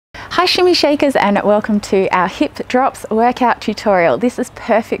Hi Shimmy Shakers, and welcome to our hip drops workout tutorial. This is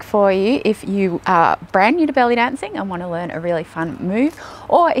perfect for you if you are brand new to belly dancing and want to learn a really fun move,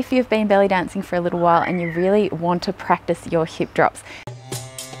 or if you've been belly dancing for a little while and you really want to practice your hip drops.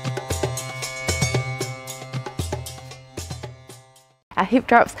 Our hip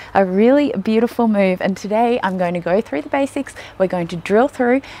drops are a really beautiful move, and today I'm going to go through the basics, we're going to drill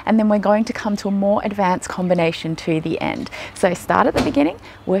through, and then we're going to come to a more advanced combination to the end. So start at the beginning,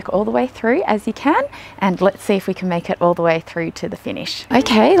 work all the way through as you can, and let's see if we can make it all the way through to the finish.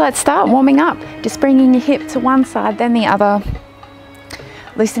 Okay, let's start warming up. Just bringing your hip to one side, then the other.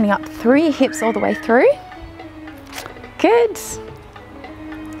 Loosening up through your hips all the way through. Good.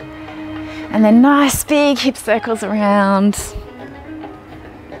 And then nice big hip circles around.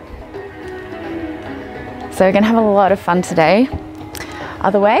 So we're going to have a lot of fun today.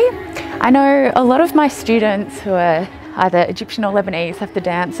 Other way, I know a lot of my students who are either Egyptian or Lebanese have to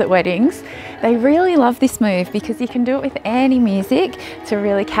dance at weddings. They really love this move because you can do it with any music to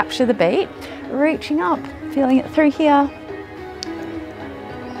really capture the beat. Reaching up, feeling it through here.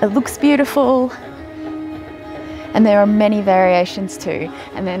 It looks beautiful. And there are many variations too.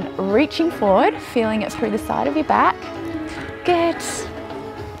 And then reaching forward, feeling it through the side of your back. Good.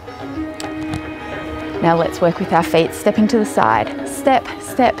 Now let's work with our feet, stepping to the side. Step,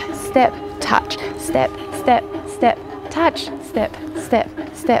 step, step, touch, step, step, step, touch, step, step,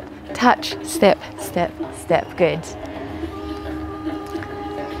 step, touch, step, step, step. Good.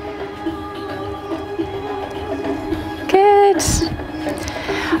 Good.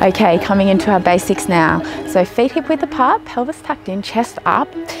 Okay, coming into our basics now. So feet hip width apart, pelvis tucked in, chest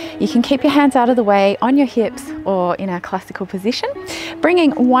up. You can keep your hands out of the way on your hips or in our classical position.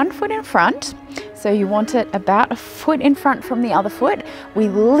 Bringing one foot in front. So you want it about a foot in front from the other foot. We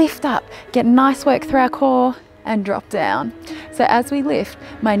lift up, get nice work through our core and drop down. So as we lift,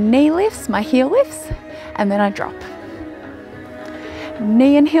 my knee lifts, my heel lifts, and then I drop.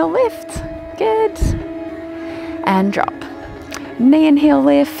 Knee and heel lift, good. And drop. Knee and heel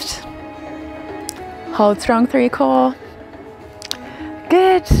lift. Hold strong through your core.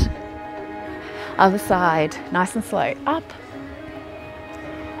 Good. Other side, nice and slow. Up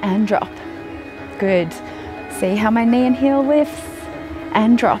and drop. Good. See how my knee and heel lifts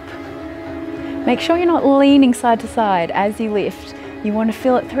and drop. Make sure you're not leaning side to side as you lift. You want to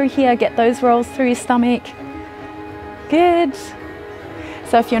feel it through here, get those rolls through your stomach. Good.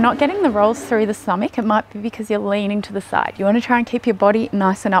 So if you're not getting the rolls through the stomach, it might be because you're leaning to the side. You want to try and keep your body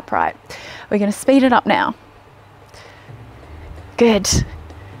nice and upright. We're going to speed it up now. Good.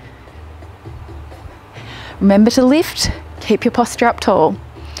 Remember to lift, keep your posture up tall.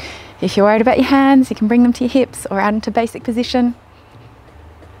 If you're worried about your hands, you can bring them to your hips or out into basic position.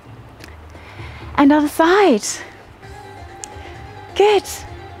 And other side. Good.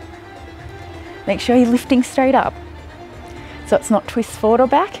 Make sure you're lifting straight up. So it's not twist forward or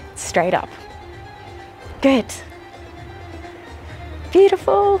back, it's straight up. Good.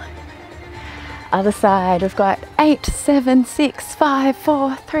 Beautiful. Other side, we've got 8, 7, 6, 5,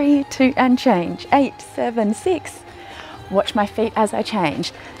 4, 3, 2, and change. 8, 7, 6. Watch my feet as I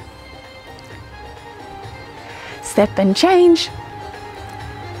change. Step and change.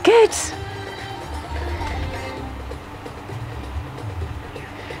 Good.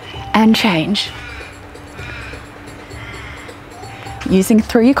 And change. Using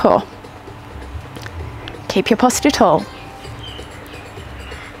through your core. Keep your posture tall.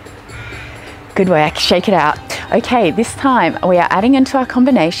 Good work, shake it out. Okay, this time we are adding into our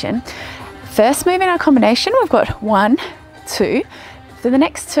combination. First move in our combination, we've got 1, 2. For the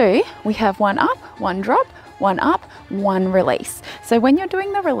next 2, we have 1 up, 1 drop, 1 up, 1 release. So when you're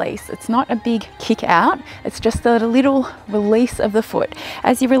doing the release, it's not a big kick out, it's just a little release of the foot.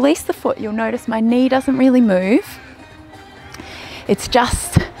 As you release the foot, you'll notice my knee doesn't really move. It's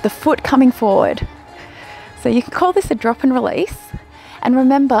just the foot coming forward. So you can call this a drop and release. And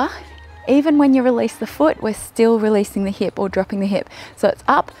remember, even when you release the foot, we're still releasing the hip or dropping the hip. So it's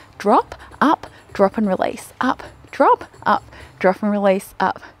up, drop and release. Up, drop and release,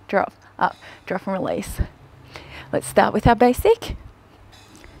 up, drop and release. Let's start with our basic.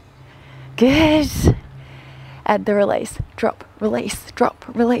 Good. Add the release. Drop, release, drop,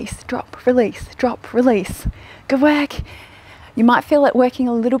 release, drop, release, drop, release. Good work. You might feel it working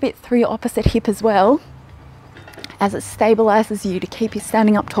a little bit through your opposite hip as well, as it stabilizes you to keep you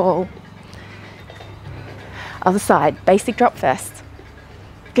standing up tall. Other side, basic drop first.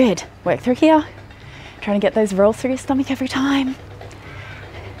 Good. Work through here. Trying to get those rolls through your stomach every time.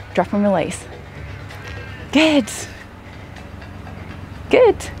 Drop and release. Good.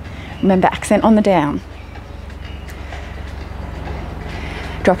 Good. Remember, accent on the down.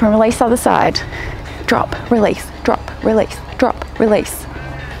 Drop and release other side. Drop, release, drop, release, drop, release.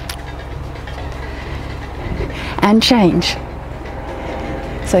 And change.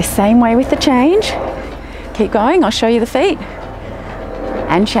 So same way with the change. Keep going, I'll show you the feet.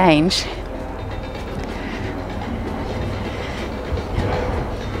 And change.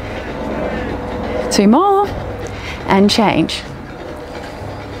 Two more. And change.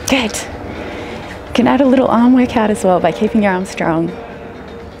 Good. You can add a little arm workout as well by keeping your arms strong.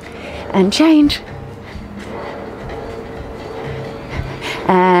 And change.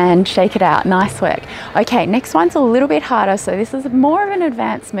 And shake it out. Nice work. Okay, next one's a little bit harder, so this is more of an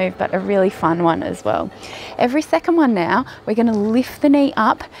advanced move, but a really fun one as well. Every second one now, we're going to lift the knee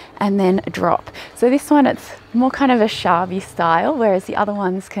up and then drop. So this one, it's more kind of a shabby style, whereas the other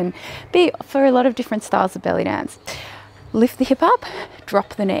ones can be for a lot of different styles of belly dance. Lift the hip up,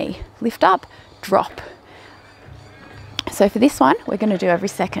 drop the knee. Lift up, drop. So for this one, we're going to do every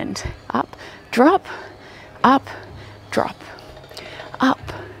second. Up, drop, up, drop. Up,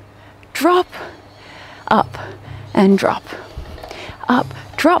 drop, up, and drop. Up,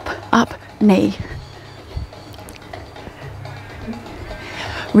 drop, up, knee.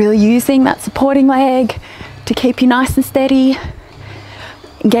 Really using that supporting leg to keep you nice and steady.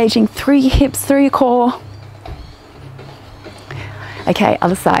 Engaging through your hips, through your core. Okay,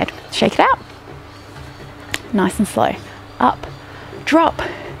 other side. Shake it out. Nice and slow. Up, drop,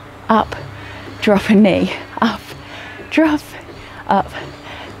 a knee. Up, drop, up,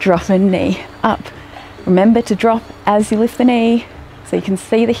 drop a knee. Up. Remember to drop as you lift the knee so you can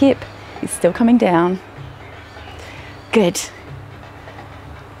see the hip is still coming down. Good.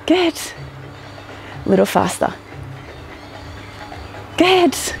 Good. A little faster.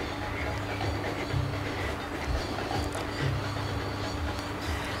 Good.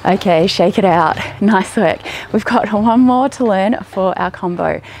 Okay, shake it out. Nice work. We've got one more to learn for our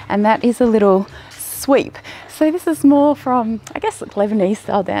combo, and that is a little sweep. So this is more from, I guess, Lebanese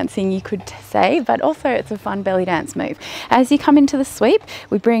style dancing, you could say, but also it's a fun belly dance move. As you come into the sweep,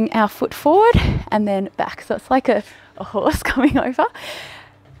 we bring our foot forward and then back. So it's like a horse coming over.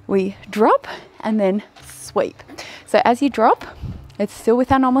 We drop and then sweep. So as you drop, it's still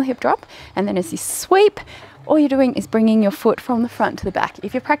with our normal hip drop, and then as you sweep, all you're doing is bringing your foot from the front to the back.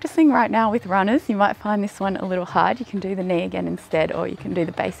 If you're practicing right now with runners, you might find this one a little hard. You can do the knee again instead, or you can do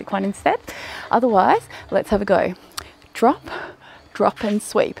the basic one instead. Otherwise, let's have a go. Drop, drop and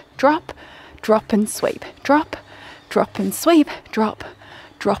sweep. Drop, drop and sweep. Drop, drop and sweep. Drop,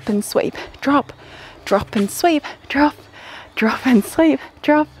 drop and sweep. Drop, drop and sweep. Drop, drop and sweep.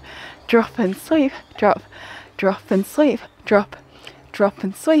 Drop, drop and sweep. Drop, drop and sweep. Drop, drop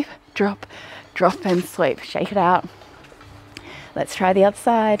and sweep. Drop, drop and sweep. Shake it out. Let's try the other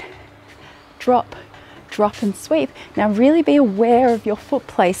side. Drop, drop and sweep. Now really be aware of your foot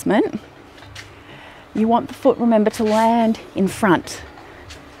placement. You want the foot, remember, to land in front.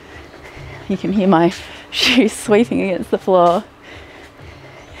 You can hear my shoes sweeping against the floor.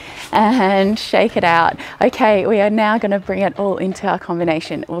 And shake it out. Okay, we are now going to bring it all into our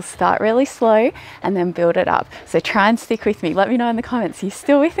combination. We'll start really slow and then build it up. So try and stick with me. Let me know in the comments. Are you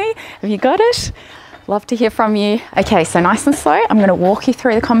still with me? Have you got it? Love to hear from you. Okay, so nice and slow. I'm going to walk you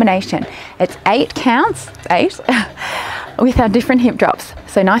through the combination. It's 8 counts, 8, with our different hip drops.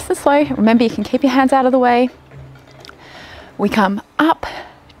 So nice and slow. Remember, you can keep your hands out of the way. We come up,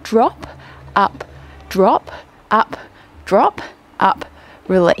 drop, up, drop, up, drop, up,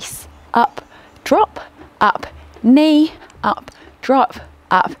 release, up, drop, up, knee, up, drop,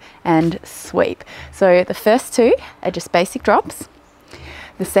 up, and sweep. So the first two are just basic drops.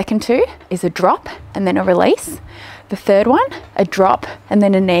 The second two is a drop and then a release. The third one, a drop and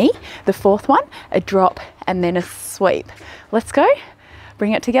then a knee. The fourth one, a drop and then a sweep. Let's go.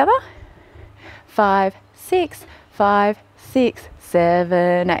 Bring it together. 5, 6, 5, 6,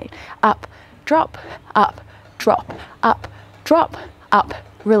 7, 8. Up, drop, up, drop, up, drop, up,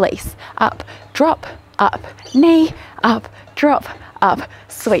 release, up, drop, up, knee, up, drop, up,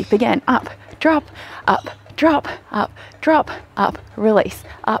 sweep again, up, drop, up, drop, up, drop, up, release,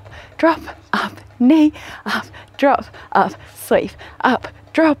 up, drop, up, knee, up, drop, up, sweep, up,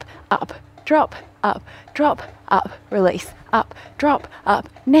 drop, up, drop, up, drop, up, release, up, drop, up,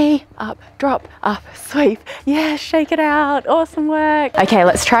 knee, up, drop, up, sweep. Yeah, shake it out. Awesome work. Okay,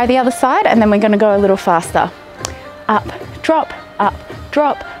 let's try the other side, and then we're going to go a little faster. Up, drop, up,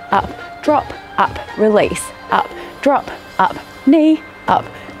 drop, up, release, up, drop, up, knee, up,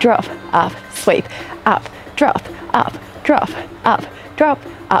 drop, up, sweep, up, drop, up, drop,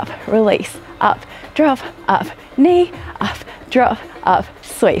 up, release, up, drop, up, knee, up, drop, up,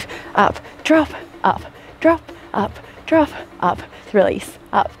 sweep, up, drop, up, drop, drop, up, release,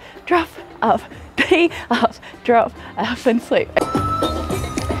 up, drop, up, B, up, drop, up, and sleep.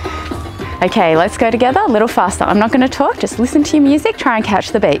 Okay, let's go together a little faster. I'm not going to talk, just listen to your music, try and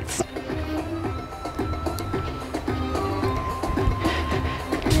catch the beats.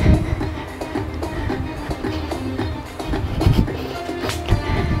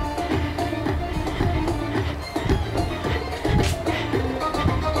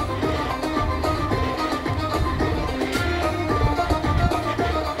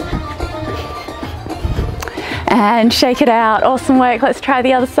 And shake it out. Awesome work. Let's try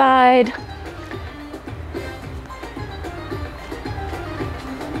the other side.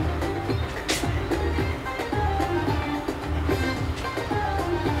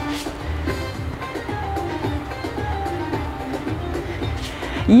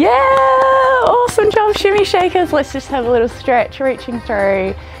 Yeah, awesome job, shimmy shakers. Let's just have a little stretch, reaching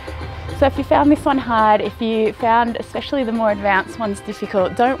through. So if you found this one hard, if you found especially the more advanced ones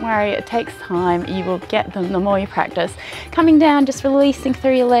difficult, don't worry, it takes time. You will get them the more you practice. Coming down, just releasing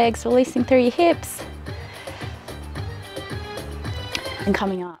through your legs, releasing through your hips, and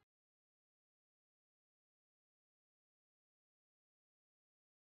coming up.